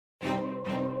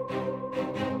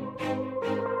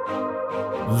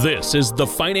This is the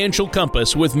Financial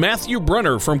Compass with Matthew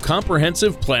Brunner from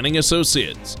Comprehensive Planning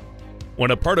Associates.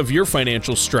 When a part of your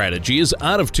financial strategy is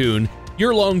out of tune,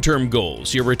 your long-term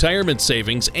goals, your retirement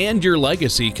savings, and your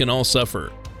legacy can all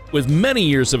suffer. With many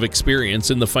years of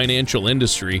experience in the financial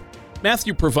industry,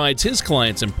 Matthew provides his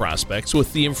clients and prospects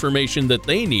with the information that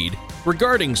they need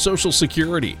regarding Social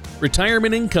Security,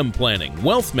 retirement income planning,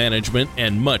 wealth management,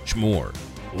 and much more.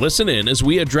 Listen in as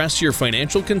we address your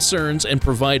financial concerns and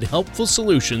provide helpful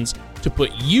solutions to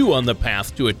put you on the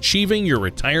path to achieving your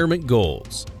retirement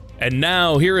goals. And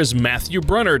now, here is Matthew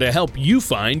Brunner to help you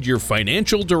find your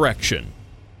financial direction.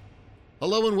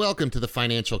 Hello and welcome to the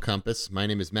Financial Compass. My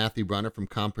name is Matthew Brunner from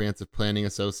Comprehensive Planning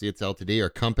Associates Ltd. or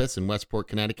Compass in Westport,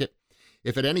 Connecticut.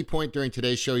 If at any point during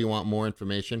today's show you want more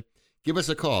information, give us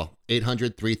a call,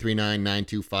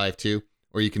 800-339-9252,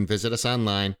 or you can visit us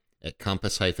online at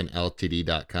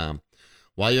compass-ltd.com.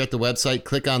 While you're at the website,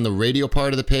 click on the radio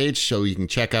part of the page so you can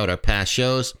check out our past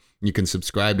shows. You can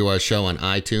subscribe to our show on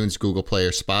iTunes, Google Play,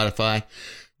 or Spotify.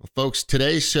 Well, folks,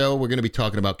 today's show, we're going to be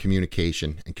talking about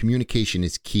communication, and communication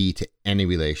is key to any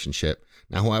relationship.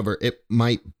 Now, however, it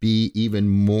might be even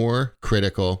more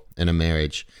critical in a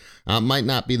marriage. It might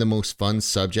not be the most fun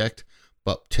subject,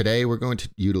 but today we're going to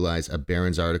utilize a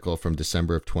Barron's article from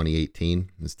December of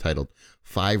 2018. It's titled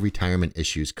 5 Retirement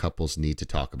Issues Couples Need to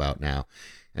Talk About Now.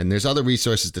 And there's other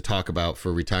resources to talk about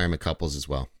for retirement couples as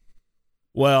well.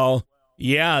 Well,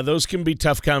 yeah, those can be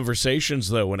tough conversations,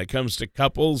 though, when it comes to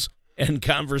couples and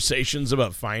conversations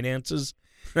about finances.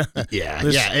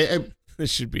 This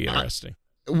should be interesting.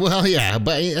 Well, yeah,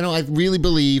 but I really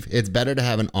believe it's better to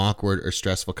have an awkward or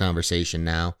stressful conversation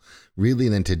now, really,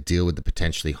 than to deal with the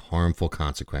potentially harmful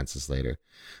consequences later.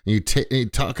 You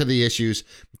talk of the issues,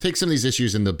 take some of these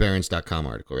issues in the Barron's.com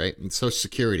article, right? And Social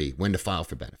Security, when to file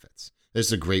for benefits. This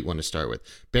is a great one to start with.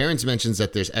 Barron's mentions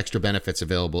that there's extra benefits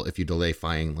available if you delay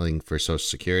filing for Social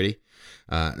Security,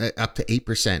 up to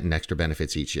 8% in extra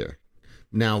benefits each year.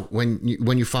 Now, when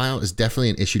you file is definitely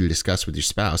an issue to discuss with your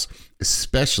spouse,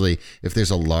 especially if there's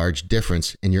a large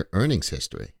difference in your earnings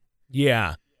history.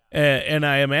 Yeah, and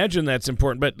I imagine that's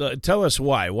important, but tell us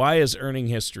why. Why is earning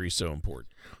history so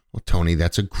important? Well, Tony,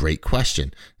 that's a great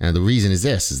question. And the reason is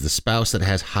this, is the spouse that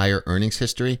has higher earnings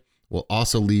history will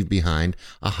also leave behind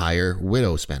a higher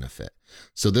widow's benefit.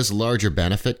 So this larger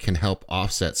benefit can help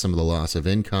offset some of the loss of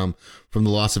income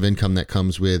that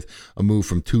comes with a move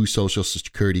from 2 Social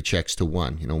Security checks to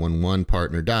 1. When one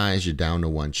partner dies, you're down to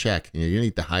 1 check. You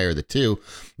need to hire the 2.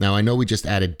 Now, I know we just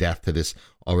added death to this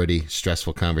already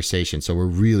stressful conversation, so we're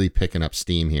really picking up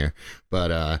steam here.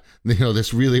 But,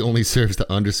 this really only serves to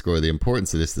underscore the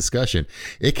importance of this discussion.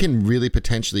 It can really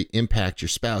potentially impact your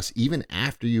spouse even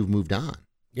after you've moved on.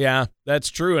 Yeah, that's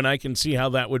true, and I can see how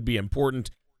that would be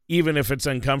important, even if it's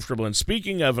uncomfortable. And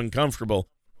speaking of uncomfortable,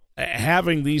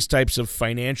 having these types of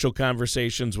financial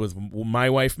conversations with my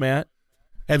wife, Matt,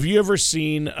 have you ever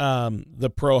seen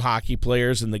the pro hockey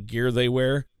players and the gear they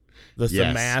wear? The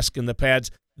mask and the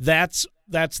pads? That's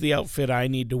the outfit I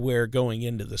need to wear going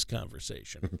into this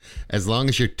conversation. As long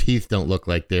as your teeth don't look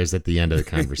like theirs at the end of the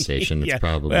conversation, it's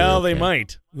probably well, okay.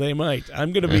 They might.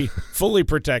 I'm going to be fully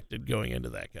protected going into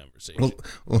that conversation.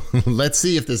 Well, let's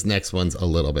see if this next one's a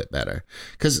little bit better.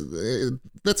 Because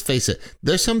let's face it,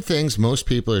 there's some things most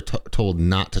people are told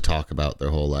not to talk about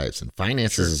their whole lives, and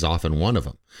finances is often one of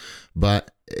them.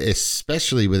 But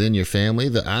especially within your family,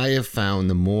 I have found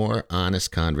the more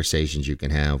honest conversations you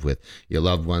can have with your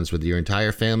loved ones, with your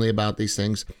entire family about these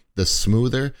things, the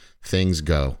smoother things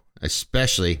go,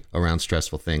 especially around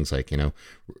stressful things like,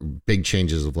 big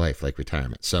changes of life like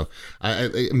retirement. So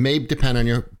it may depend on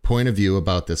your point of view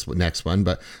about this next one,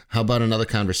 but how about another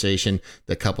conversation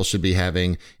that couples should be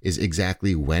having is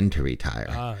exactly when to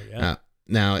retire.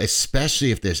 Now,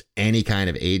 especially if there's any kind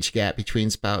of age gap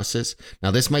between spouses.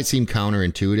 Now, this might seem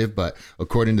counterintuitive, but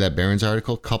according to that Barron's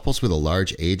article, couples with a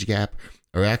large age gap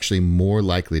are actually more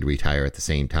likely to retire at the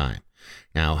same time.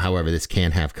 Now, however, this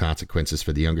can have consequences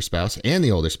for the younger spouse and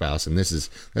the older spouse, and there's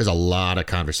a lot of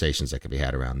conversations that can be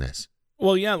had around this.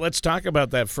 Well, yeah, let's talk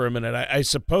about that for a minute. I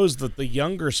suppose that the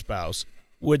younger spouse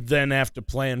would then have to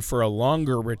plan for a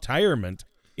longer retirement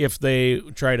if they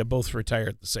try to both retire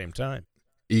at the same time.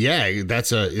 Yeah,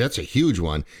 that's a huge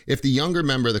one. If the younger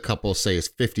member of the couple, say, is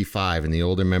 55 and the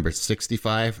older member is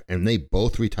 65, and they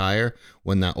both retire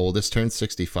when that oldest turns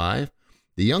 65,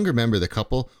 the younger member of the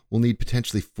couple will need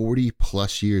potentially 40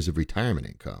 plus years of retirement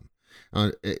income.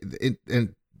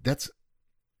 And that's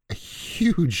a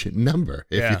huge number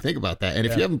if you think about that. And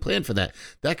if you haven't planned for that,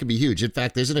 that could be huge. In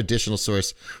fact, there's an additional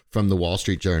source from the Wall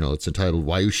Street Journal. It's entitled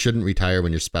Why You Shouldn't Retire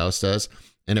When Your Spouse Does.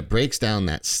 And it breaks down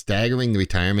that staggering the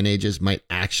retirement ages might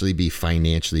actually be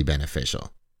financially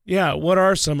beneficial. Yeah, what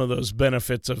are some of those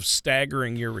benefits of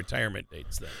staggering your retirement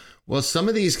dates then? Well, some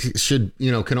of these should,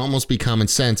 can almost be common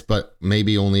sense, but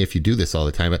maybe only if you do this all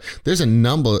the time. But there's a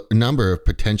number of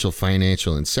potential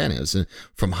financial incentives,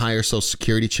 from higher Social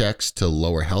Security checks to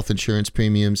lower health insurance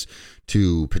premiums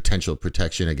to potential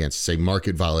protection against, say,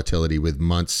 market volatility with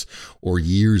months or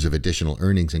years of additional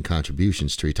earnings and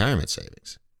contributions to retirement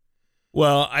savings.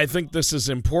 Well, I think this is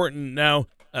important. Now,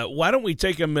 why don't we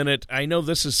take a minute? I know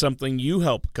this is something you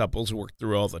help couples work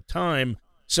through all the time.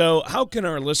 So how can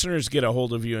our listeners get a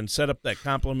hold of you and set up that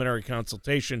complimentary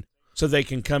consultation so they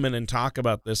can come in and talk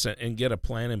about this and get a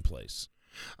plan in place?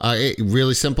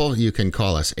 Really simple. You can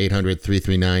call us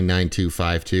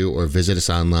 800-339-9252 or visit us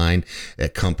online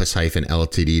at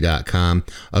compass-ltd.com.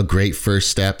 A great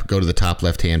first step, go to the top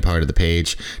left-hand part of the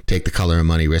page, take the color and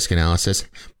money risk analysis.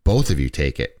 Both of you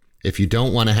take it. If you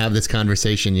don't want to have this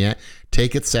conversation yet,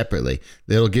 take it separately.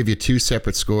 It'll give you 2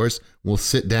 separate scores. We'll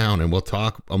sit down and we'll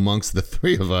talk amongst the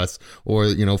 3 of us, or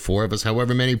 4 of us,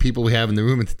 however many people we have in the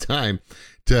room at the time,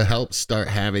 to help start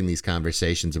having these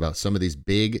conversations about some of these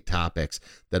big topics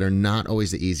that are not always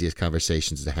the easiest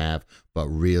conversations to have, but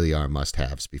really are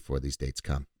must-haves before these dates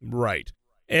come. Right.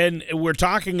 And we're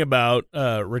talking about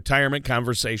retirement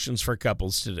conversations for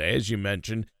couples today, as you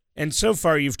mentioned. And so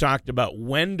far, you've talked about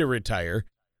when to retire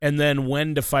and then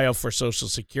when to file for Social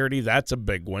Security. That's a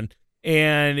big one.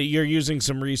 And you're using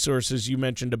some resources. You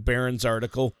mentioned a Barron's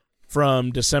article from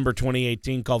December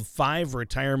 2018 called 5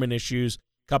 Retirement Issues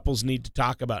Couples Need to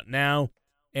Talk About Now,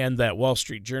 and that Wall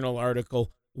Street Journal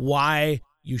article, Why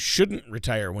You Shouldn't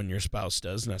Retire When Your Spouse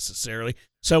Does Necessarily.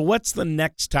 So what's the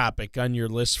next topic on your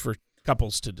list for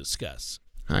couples to discuss?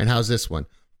 All right, how's this one?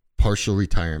 Partial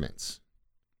retirements.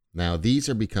 Now, these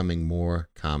are becoming more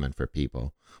common for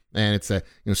people. And it's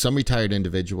some retired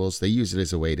individuals, they use it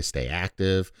as a way to stay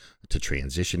active, to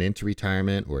transition into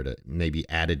retirement, or to maybe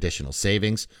add additional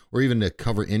savings, or even to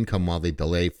cover income while they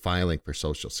delay filing for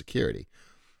Social Security.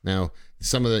 Now,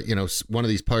 some of the, one of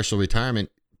these partial retirement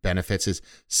benefits is,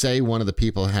 say one of the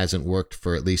people hasn't worked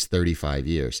for at least 35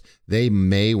 years. They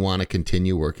may want to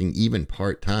continue working even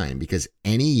part-time, because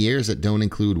any years that don't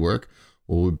include work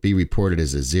will be reported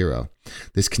as a 0.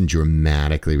 This can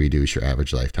dramatically reduce your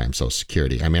average lifetime Social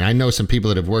Security. I mean, I know some people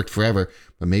that have worked forever,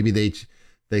 but maybe they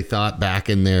thought back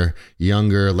in their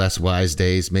younger, less wise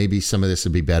days, maybe some of this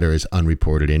would be better as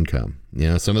unreported income.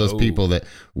 Some of those people that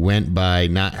went by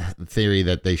not theory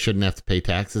that they shouldn't have to pay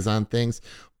taxes on things,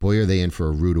 boy, are they in for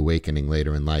a rude awakening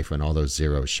later in life when all those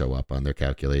zeros show up on their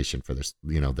calculation for this,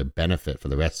 the benefit for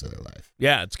the rest of their life.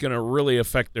 Yeah, it's going to really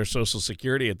affect their Social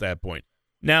Security at that point.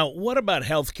 Now, what about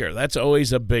health care? That's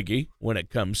always a biggie when it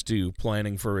comes to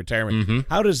planning for retirement. Mm-hmm.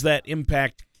 How does that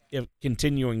impact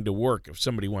continuing to work if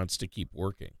somebody wants to keep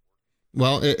working?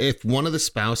 Well, if one of the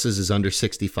spouses is under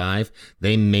 65,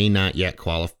 they may not yet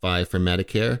qualify for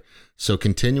Medicare. So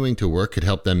continuing to work could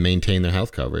help them maintain their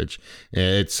health coverage.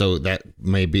 So that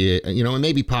may be, it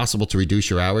may be possible to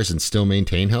reduce your hours and still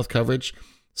maintain health coverage.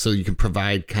 So you can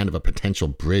provide kind of a potential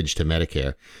bridge to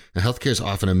Medicare. Now, healthcare is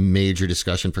often a major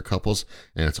discussion for couples,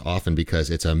 and it's often because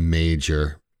it's a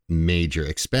major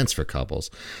expense for couples.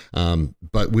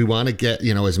 But we want to get,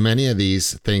 as many of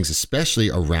these things, especially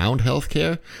around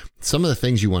healthcare. Some of the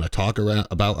things you want to talk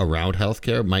about around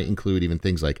healthcare might include even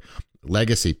things like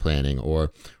legacy planning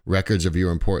or records of your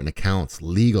important accounts,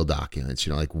 legal documents,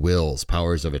 like wills,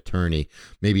 powers of attorney,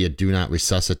 maybe a do not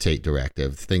resuscitate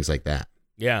directive, things like that.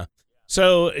 Yeah.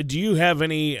 So do you have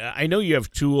any, I know you have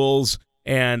tools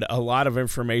and a lot of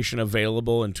information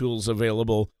available and tools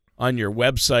available on your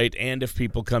website, and if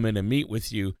people come in and meet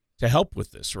with you to help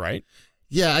with this, right?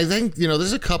 Yeah, I think,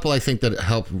 there's a couple I think that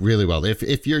help really well.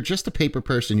 If you're just a paper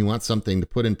person, you want something to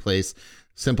put in place,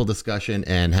 simple discussion,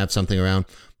 and have something around,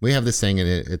 we have this thing, and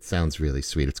it sounds really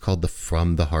sweet. It's called the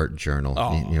From the Heart Journal.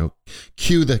 Oh.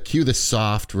 Cue the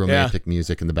soft romantic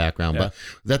music in the background, but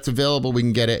that's available. We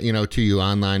can get it, to you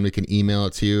online. We can email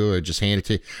it to you or just hand it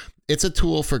to you. It's a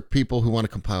tool for people who want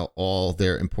to compile all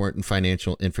their important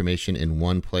financial information in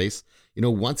one place.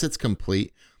 Once it's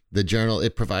complete, the journal,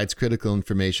 it provides critical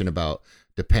information about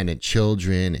dependent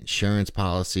children, insurance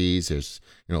policies, there's,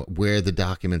 where the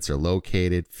documents are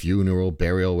located, funeral,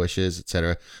 burial wishes,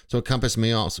 etc. So Compass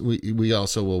we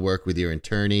also will work with your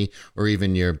attorney or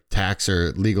even your tax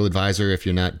or legal advisor if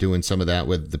you're not doing some of that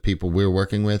with the people we're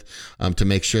working with, to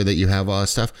make sure that you have all that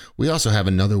stuff. We also have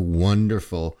another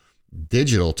wonderful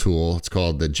digital tool. It's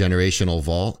called the Generational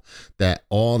Vault, that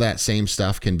all that same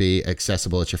stuff can be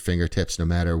accessible at your fingertips no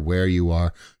matter where you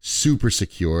are. Super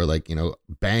secure, like,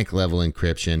 bank level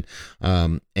encryption,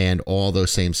 and all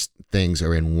those same things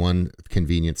are in one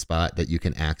convenient spot that you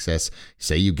can access.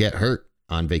 Say you get hurt,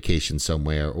 on vacation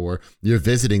somewhere, or you're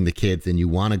visiting the kids and you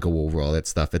want to go over all that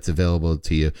stuff, it's available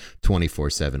to you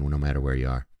 24/7, no matter where you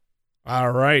are.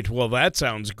 All right. Well, that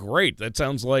sounds great. That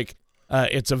sounds like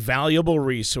it's a valuable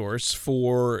resource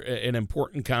for an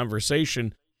important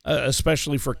conversation,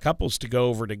 especially for couples to go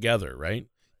over together, right?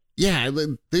 Yeah,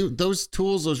 those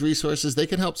tools, those resources, they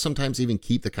can help sometimes even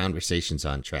keep the conversations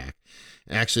on track.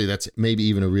 Actually, that's maybe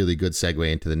even a really good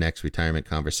segue into the next retirement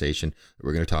conversation that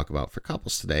we're going to talk about for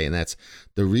couples today. And that's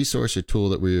the resource or tool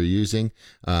that we are using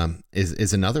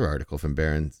is another article from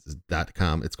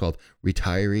Barron's.com. It's called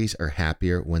Retirees Are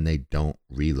Happier When They Don't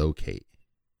Relocate.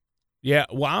 Yeah.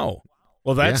 Wow.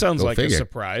 Well, that sounds like a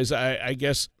surprise. I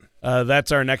guess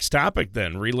that's our next topic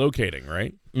then, relocating,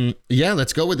 right? Yeah,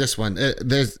 let's go with this one.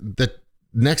 There's the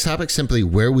next topic, simply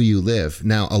where will you live?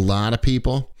 Now, a lot of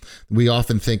people, we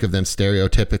often think of them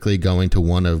stereotypically going to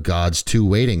one of God's 2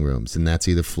 waiting rooms, and that's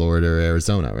either Florida or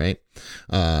Arizona, right?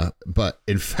 But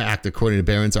in fact, according to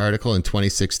Barron's article in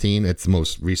 2016, it's the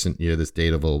most recent year this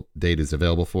data is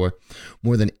available for,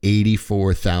 more than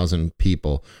 84,000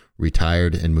 people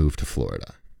retired and moved to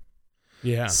Florida.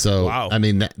 Yeah. So, wow. I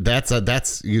mean,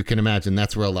 that's you can imagine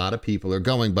that's where a lot of people are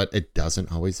going, but it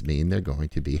doesn't always mean they're going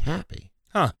to be happy.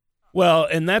 Huh. Well,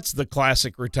 and that's the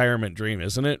classic retirement dream,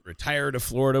 isn't it? Retire to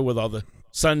Florida with all the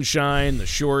sunshine, the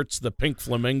shorts, the pink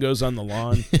flamingos on the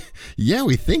lawn. Yeah,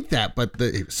 we think that, but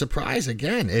the surprise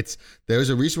again,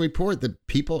 there's a recent report that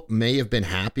people may have been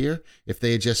happier if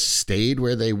they had just stayed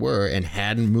where they were and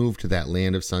hadn't moved to that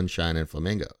land of sunshine and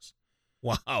flamingos.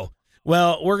 Wow.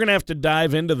 Well, we're going to have to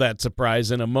dive into that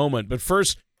surprise in a moment. But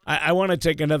first, I want to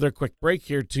take another quick break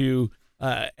here to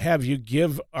have you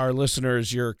give our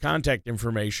listeners your contact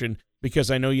information,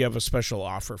 because I know you have a special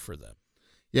offer for them.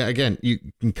 Yeah, again, you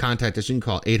can contact us. You can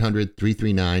call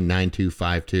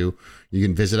 800-339-9252. You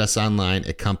can visit us online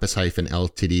at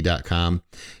compass-ltd.com.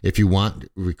 If you want,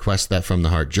 request that from the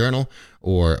Heart Journal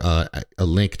or a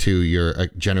link to your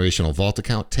generational vault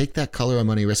account. Take that Color of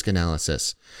Money risk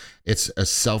analysis. It's a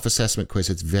self-assessment quiz.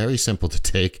 It's very simple to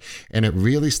take, and it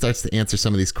really starts to answer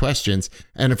some of these questions.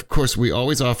 And of course, we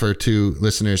always offer to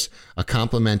listeners a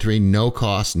complimentary, no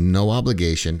cost, no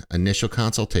obligation initial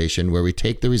consultation where we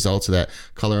take the results of that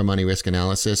Color of Money risk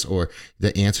analysis or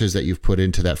the answers that you've put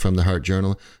into that From the Heart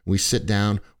Journal. We sit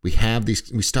down, we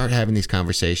start having these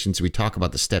conversations. We talk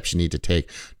about the steps you need to take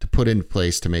to put in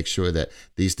place to make sure that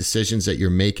these decisions that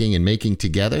you're making and making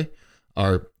together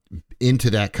are into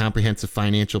that comprehensive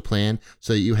financial plan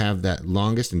so that you have that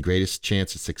longest and greatest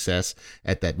chance of success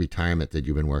at that retirement that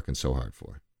you've been working so hard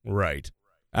for. Right.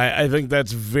 I think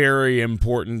that's very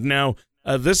important. Now,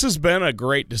 this has been a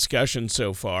great discussion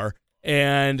so far,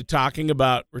 and talking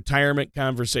about retirement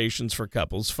conversations for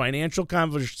couples. Financial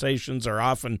conversations are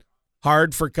often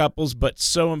hard for couples, but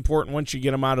so important once you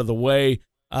get them out of the way.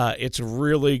 It's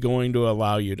really going to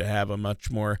allow you to have a much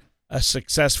more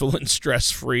successful and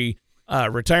stress-free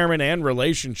retirement and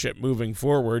relationship moving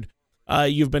forward.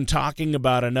 You've been talking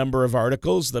about a number of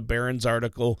articles, the Barron's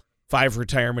article, 5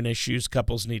 retirement issues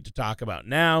couples need to talk about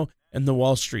now, and the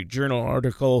Wall Street Journal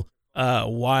article,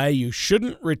 why you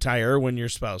shouldn't retire when your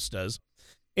spouse does.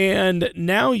 And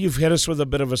now you've hit us with a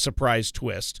bit of a surprise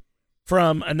twist.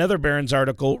 From another Barron's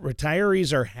article,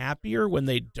 retirees are happier when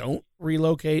they don't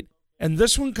relocate. And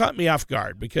this one caught me off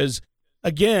guard because,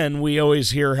 again, we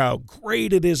always hear how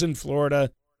great it is in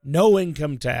Florida. No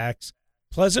income tax,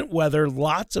 pleasant weather,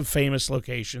 lots of famous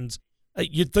locations.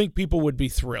 You'd think people would be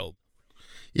thrilled.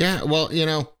 Yeah, well,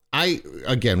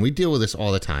 we deal with this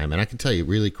all the time, and I can tell you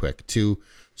really quick 2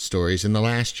 stories. In the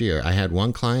last year, I had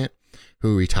one client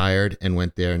who retired and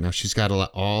went there. Now she's got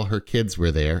all her kids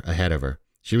were there ahead of her.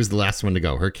 She was the last one to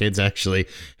go. Her kids actually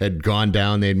had gone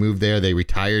down. They'd moved there. They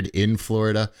retired in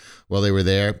Florida while they were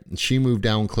there. She moved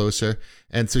down closer,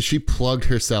 and so she plugged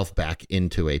herself back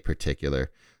into a particular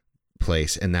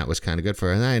place, and that was kind of good for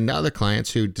her. And I had other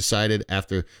clients who decided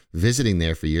after visiting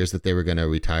there for years that they were going to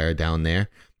retire down there.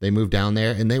 They moved down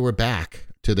there and they were back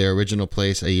to their original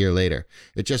place a year later.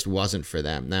 It just wasn't for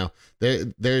them. Now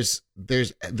there's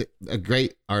a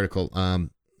great article.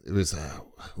 It was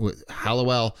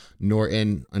Hallowell,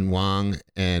 Norton, and Wang,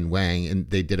 and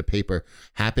they did a paper,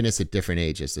 Happiness at Different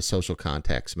Ages, the Social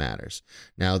Context Matters.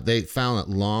 Now, they found that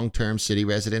long-term city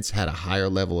residents had a higher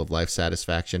level of life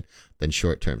satisfaction than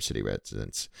short-term city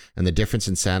residents. And the difference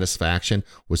in satisfaction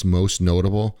was most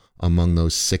notable among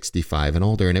those 65 and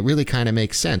older. And it really kind of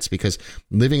makes sense because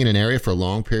living in an area for a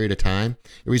long period of time,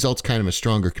 it results kind of in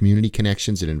stronger community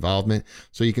connections and involvement.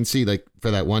 So you can see, like,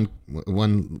 for that one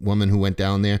woman who went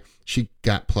down there, she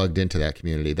got plugged into that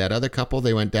community. That other couple,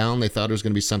 they went down, they thought it was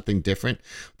going to be something different.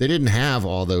 They didn't have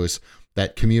all those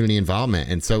that community involvement.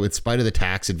 And so in spite of the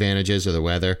tax advantages or the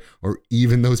weather or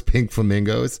even those pink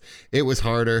flamingos, it was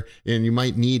harder, and you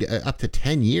might need up to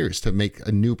 10 years to make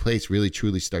a new place really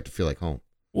truly start to feel like home.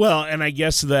 Well, and I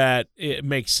guess that it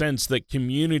makes sense that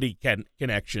community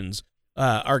connections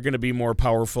are going to be more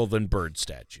powerful than bird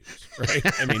statues, right?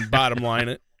 I mean, bottom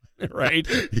line, right?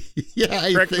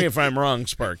 Yeah. Correct me if I'm wrong,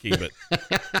 Sparky, but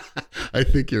I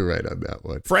think you're right on that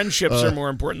one. Friendships are more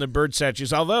important than bird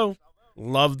statues, although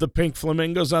love the pink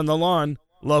flamingos on the lawn,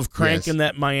 love cranking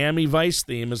that Miami Vice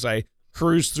theme as I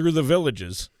cruise through the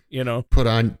villages, you know. Put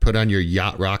on your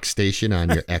Yacht Rock station on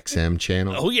your XM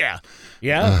channel. Oh, yeah.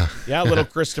 Yeah. A little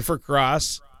Christopher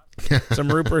Cross, some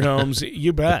Rupert Holmes,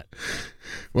 you bet.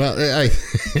 Well, I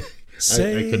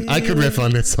could riff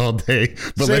on this all day,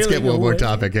 but let's get one more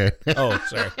topic in. Oh,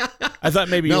 sorry. I thought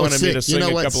maybe you wanted me to sing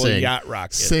a couple of Yacht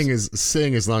Rock hits.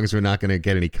 Sing as long as we're not going to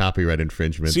get any copyright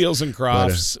infringements. Seals and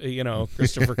Crofts,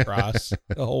 Christopher Cross,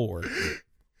 the whole work.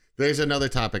 There's another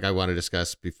topic I want to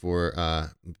discuss before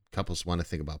couples want to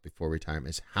think about before retirement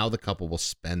is how the couple will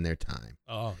spend their time.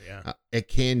 Oh, yeah. It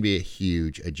can be a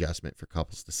huge adjustment for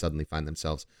couples to suddenly find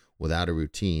themselves without a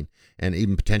routine and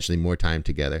even potentially more time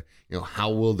together.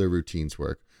 How will their routines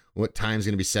work? What time's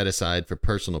going to be set aside for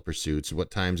personal pursuits?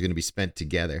 What time's going to be spent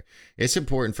together? It's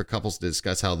important for couples to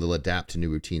discuss how they'll adapt to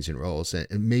new routines and roles. And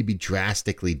it may be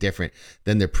drastically different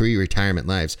than their pre-retirement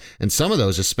lives. And some of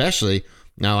those, especially,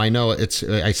 now I know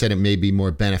I said it may be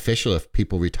more beneficial if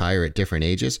people retire at different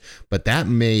ages, but that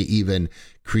may even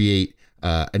create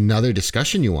another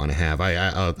discussion you want to have.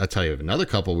 I'll tell you of another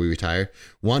couple we retired.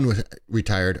 One was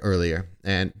retired earlier,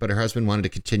 but her husband wanted to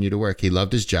continue to work. He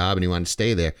loved his job and he wanted to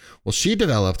stay there. Well, she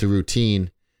developed a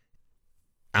routine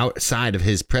outside of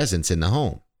his presence in the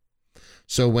home.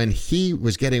 So when he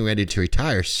was getting ready to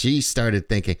retire, she started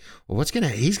thinking, well,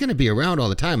 he's going to be around all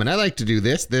the time. And I like to do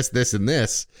this, and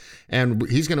this. And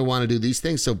he's going to want to do these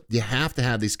things. So you have to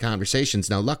have these conversations.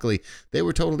 Now, luckily, they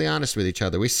were totally honest with each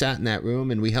other. We sat in that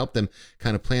room and we helped them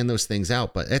kind of plan those things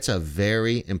out. But it's a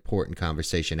very important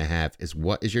conversation to have is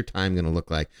what is your time going to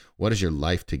look like? What is your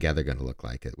life together going to look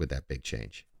like with that big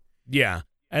change? Yeah.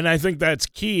 And I think that's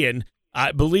key. And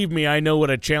believe me, I know what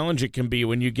a challenge it can be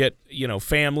when you get,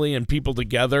 family and people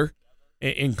together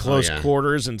in close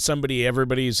quarters and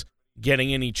everybody's getting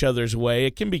in each other's way.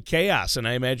 It can be chaos, and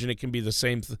I imagine it can be the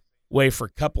same way for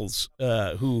couples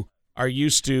who are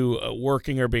used to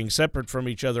working or being separate from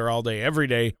each other all day, every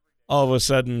day. All of a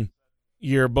sudden,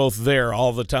 you're both there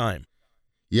all the time.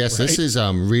 Yes, right? This is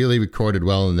really recorded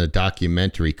well in the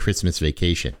documentary Christmas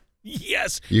Vacation.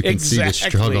 Yes, you can see the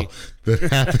struggle that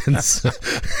happens.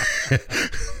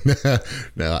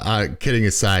 No, kidding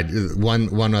aside,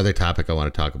 one other topic I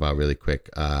want to talk about really quick.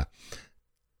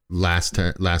 Last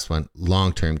one,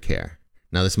 long-term care.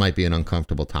 Now, this might be an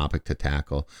uncomfortable topic to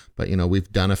tackle, but, we've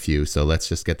done a few, so let's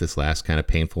just get this last kind of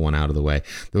painful one out of the way.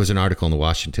 There was an article in the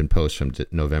Washington Post from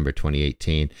November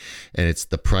 2018, and it's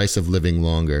the price of living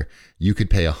longer. You could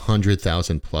pay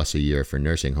 $100,000 plus a year for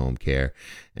nursing home care,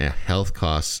 and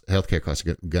healthcare costs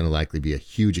are going to likely be a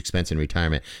huge expense in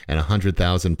retirement, and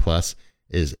 $100,000 plus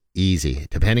is easy.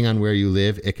 Depending on where you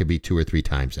live, it could be 2 or 3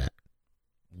 times that.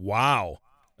 Wow,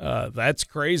 that's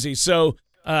crazy. So,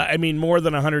 more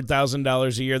than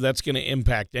 $100,000 a year, that's going to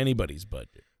impact anybody's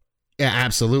budget. Yeah,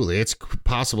 absolutely. It's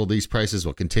possible these prices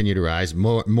will continue to rise.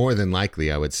 More than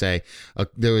likely, I would say.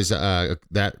 There was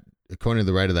that, according to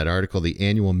the writer of that article, the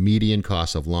annual median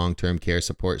cost of long-term care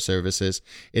support services,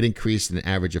 it increased an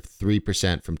average of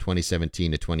 3% from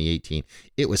 2017 to 2018.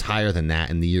 It was higher than that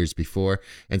in the years before.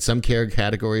 And some care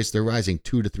categories, they're rising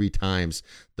 2 to 3 times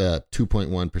the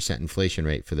 2.1% inflation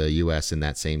rate for the U.S. in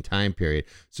that same time period.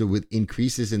 So with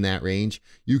increases in that range,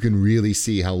 you can really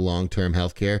see how long-term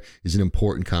health care is an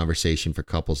important conversation for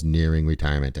couples nearing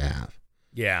retirement to have.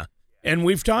 Yeah. And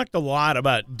we've talked a lot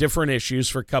about different issues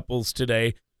for couples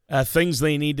today. Things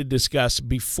they need to discuss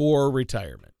before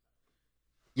retirement.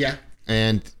 Yeah.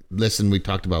 And listen, we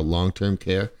talked about long-term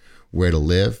care, where to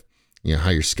live,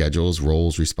 how your schedules,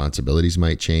 roles, responsibilities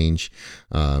might change.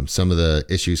 Some of the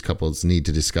issues couples need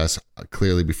to discuss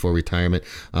clearly before retirement.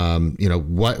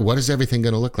 What is everything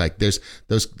going to look like? There's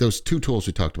those 2 tools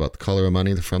we talked about, the Color of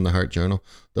Money, the From the Heart Journal.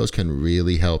 Those can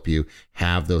really help you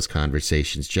have those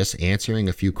conversations, just answering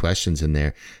a few questions in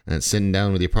there and sitting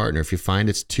down with your partner. If you find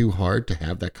it's too hard to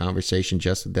have that conversation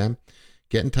just with them,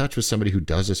 get in touch with somebody who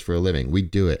does this for a living. We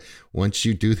do it. once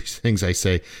you do these things, I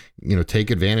say, take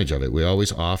advantage of it. We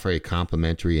always offer a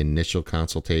complimentary initial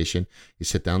consultation. You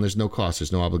sit down, there's no cost,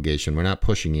 there's no obligation. We're not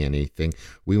pushing you anything.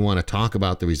 We want to talk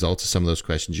about the results of some of those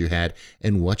questions you had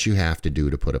and what you have to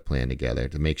do to put a plan together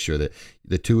to make sure that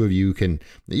the two of you can,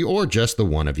 or just the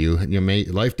one of you,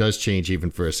 life does change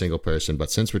even for a single person. But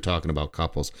since we're talking about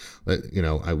couples,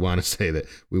 I want to say that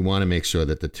we want to make sure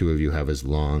that the two of you have as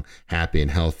long, happy, and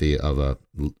healthy of a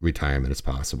retirement as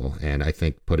possible. And I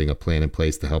think putting a plan in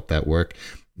place to help that work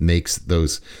makes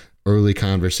those early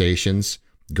conversations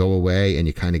go away, and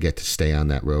you kind of get to stay on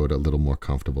that road a little more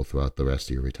comfortable throughout the rest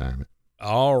of your retirement.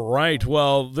 All right.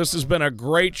 Well, this has been a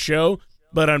great show,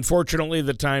 but unfortunately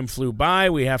the time flew by.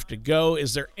 We have to go.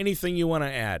 Is there anything you want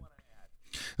to add?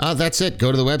 That's it.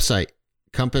 Go to the website,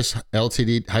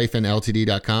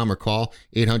 CompassLTD-LTD.com, or call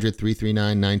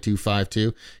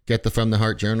 800-339-9252. Get the From the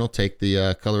Heart Journal, take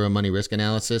the Color of Money risk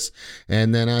analysis,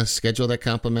 and then schedule that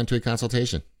complimentary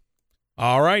consultation.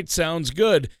 All right, sounds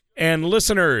good. And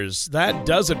listeners, that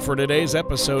does it for today's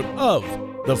episode of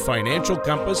The Financial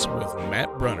Compass with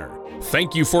Matt Brunner.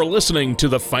 Thank you for listening to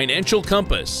The Financial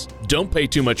Compass. Don't pay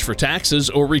too much for taxes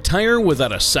or retire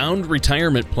without a sound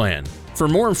retirement plan. For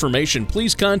more information,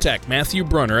 please contact Matthew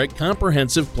Brunner at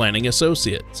Comprehensive Planning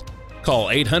Associates. Call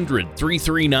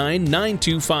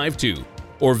 800-339-9252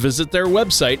 or visit their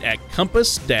website at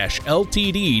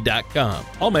compass-ltd.com.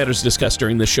 All matters discussed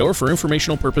during this show are for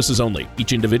informational purposes only.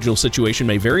 Each individual situation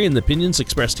may vary, and the opinions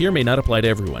expressed here may not apply to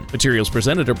everyone. Materials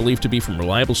presented are believed to be from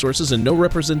reliable sources, and no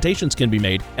representations can be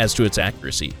made as to its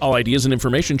accuracy. All ideas and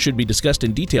information should be discussed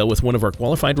in detail with one of our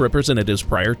qualified representatives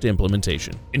prior to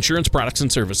implementation. Insurance products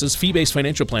and services, fee-based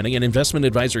financial planning, and investment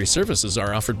advisory services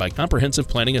are offered by Comprehensive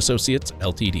Planning Associates,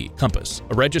 Ltd. Compass,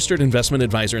 a registered investment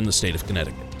advisor in the state of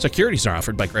Connecticut. Securities are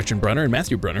offered by Gretchen Brunner and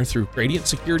Matthew Brunner through Gradient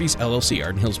Securities, LLC,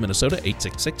 Arden Hills, Minnesota,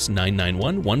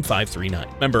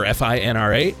 866-991-1539. Member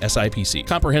FINRA, SIPC.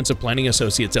 Comprehensive Planning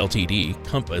Associates, Ltd.,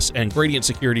 Compass, and Gradient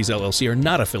Securities, LLC are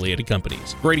not affiliated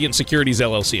companies. Gradient Securities,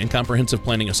 LLC, and Comprehensive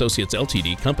Planning Associates,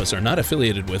 Ltd., Compass, are not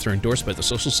affiliated with or endorsed by the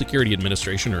Social Security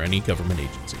Administration or any government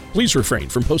agency. Please refrain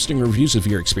from posting reviews of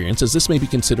your experience, as this may be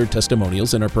considered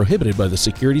testimonials and are prohibited by the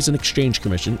Securities and Exchange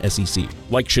Commission, SEC.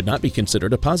 Likes should not be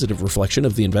considered a positive reflection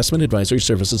of the investment advisory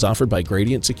services offered by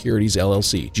Gradient Securities,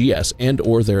 LLC, GS, and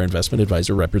or their investment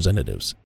advisor representatives.